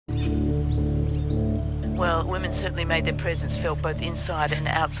Well, women certainly made their presence felt both inside and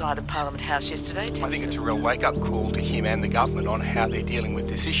outside of Parliament House yesterday. I think it's a real wake-up call to him and the government on how they're dealing with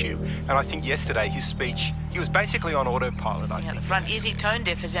this issue. And I think yesterday his speech, he was basically on autopilot. I think. At the front, is he tone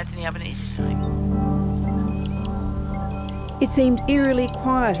deaf, as Anthony Albanese is saying? It seemed eerily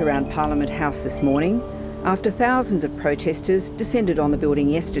quiet around Parliament House this morning after thousands of protesters descended on the building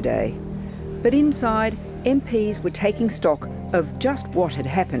yesterday. But inside, MPs were taking stock of just what had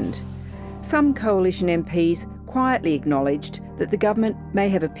happened. Some coalition MPs quietly acknowledged that the government may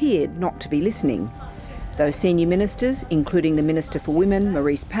have appeared not to be listening. Those senior ministers, including the Minister for Women,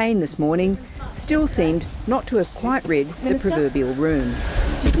 Marise Payne, this morning, still seemed not to have quite read the proverbial room.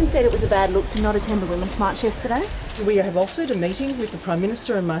 Do you think that it was a bad look to not attend the Women's March yesterday? We have offered a meeting with the Prime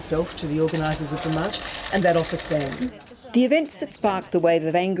Minister and myself to the organisers of the march, and that offer stands. The events that sparked the wave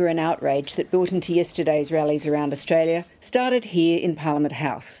of anger and outrage that built into yesterday's rallies around Australia started here in Parliament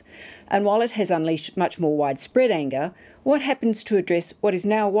House. And while it has unleashed much more widespread anger, what happens to address what is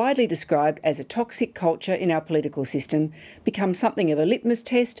now widely described as a toxic culture in our political system becomes something of a litmus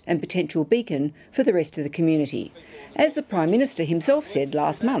test and potential beacon for the rest of the community, as the Prime Minister himself said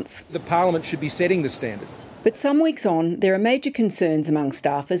last month. The Parliament should be setting the standard. But some weeks on, there are major concerns among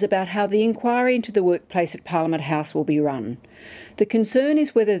staffers about how the inquiry into the workplace at Parliament House will be run. The concern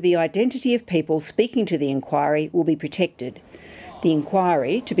is whether the identity of people speaking to the inquiry will be protected. The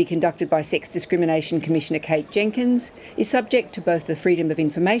inquiry, to be conducted by Sex Discrimination Commissioner Kate Jenkins, is subject to both the Freedom of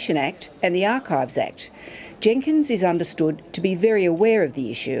Information Act and the Archives Act. Jenkins is understood to be very aware of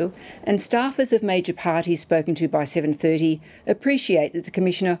the issue, and staffers of major parties spoken to by 7:30 appreciate that the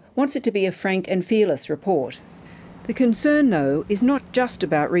Commissioner wants it to be a frank and fearless report. The concern, though, is not just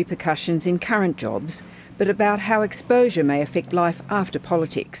about repercussions in current jobs, but about how exposure may affect life after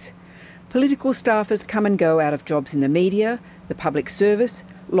politics. Political staffers come and go out of jobs in the media, the public service,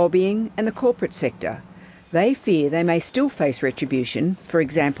 lobbying and the corporate sector. They fear they may still face retribution, for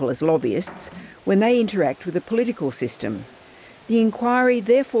example as lobbyists, when they interact with the political system. The inquiry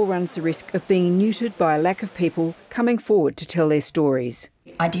therefore runs the risk of being neutered by a lack of people coming forward to tell their stories.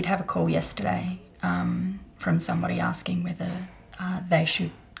 I did have a call yesterday from somebody asking whether they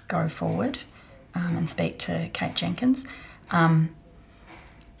should go forward and speak to Kate Jenkins.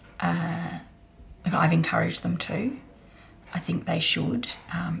 I've encouraged them to. I think they should,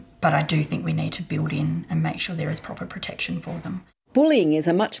 but I do think we need to build in and make sure there is proper protection for them. Bullying is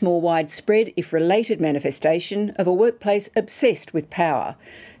a much more widespread, if related, manifestation of a workplace obsessed with power,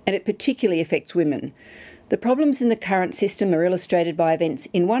 and it particularly affects women. The problems in the current system are illustrated by events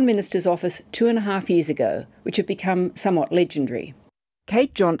in one minister's office 2.5 years ago, which have become somewhat legendary.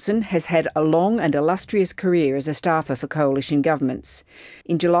 Kate Johnson has had a long and illustrious career as a staffer for coalition governments.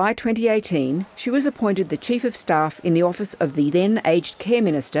 In July 2018, she was appointed the Chief of Staff in the office of the then aged Care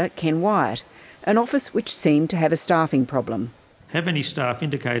Minister, Ken Wyatt, an office which seemed to have a staffing problem. Have any staff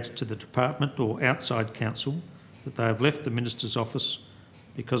indicated to the department or outside counsel that they have left the Minister's office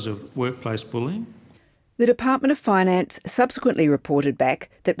because of workplace bullying? The Department of Finance subsequently reported back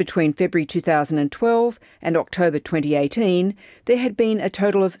that between February 2012 and October 2018, there had been a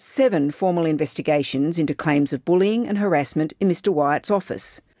total of 7 formal investigations into claims of bullying and harassment in Mr Wyatt's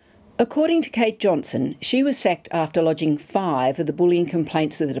office. According to Kate Johnson, she was sacked after lodging 5 of the bullying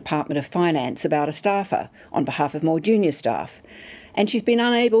complaints with the Department of Finance about a staffer on behalf of more junior staff, and she's been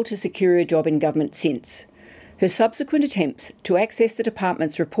unable to secure a job in government since. Her subsequent attempts to access the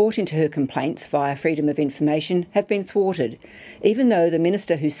department's report into her complaints via Freedom of Information have been thwarted, even though the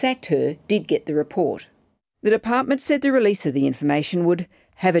minister who sacked her did get the report. The department said the release of the information would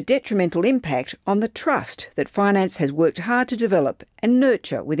have a detrimental impact on the trust that Finance has worked hard to develop and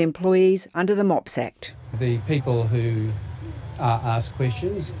nurture with employees under the MOPS Act. The people who are asked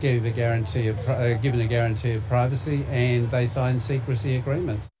questions given a guarantee of privacy, and they sign secrecy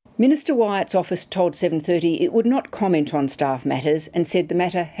agreements. Minister Wyatt's office told 7:30 it would not comment on staff matters and said the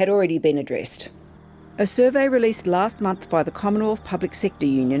matter had already been addressed. A survey released last month by the Commonwealth Public Sector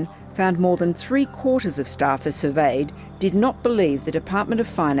Union found more than 3/4 of staffers surveyed did not believe the Department of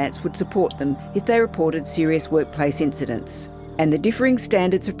Finance would support them if they reported serious workplace incidents. And the differing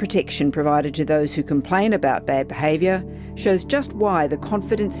standards of protection provided to those who complain about bad behaviour shows just why the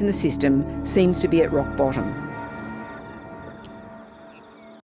confidence in the system seems to be at rock bottom.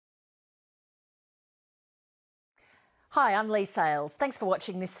 Hi, I'm Lee Sales. Thanks for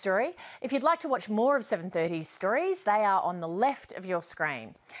watching this story. If you'd like to watch more of 7:30's stories, they are on the left of your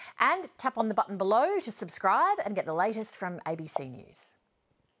screen. And tap on the button below to subscribe and get the latest from ABC News.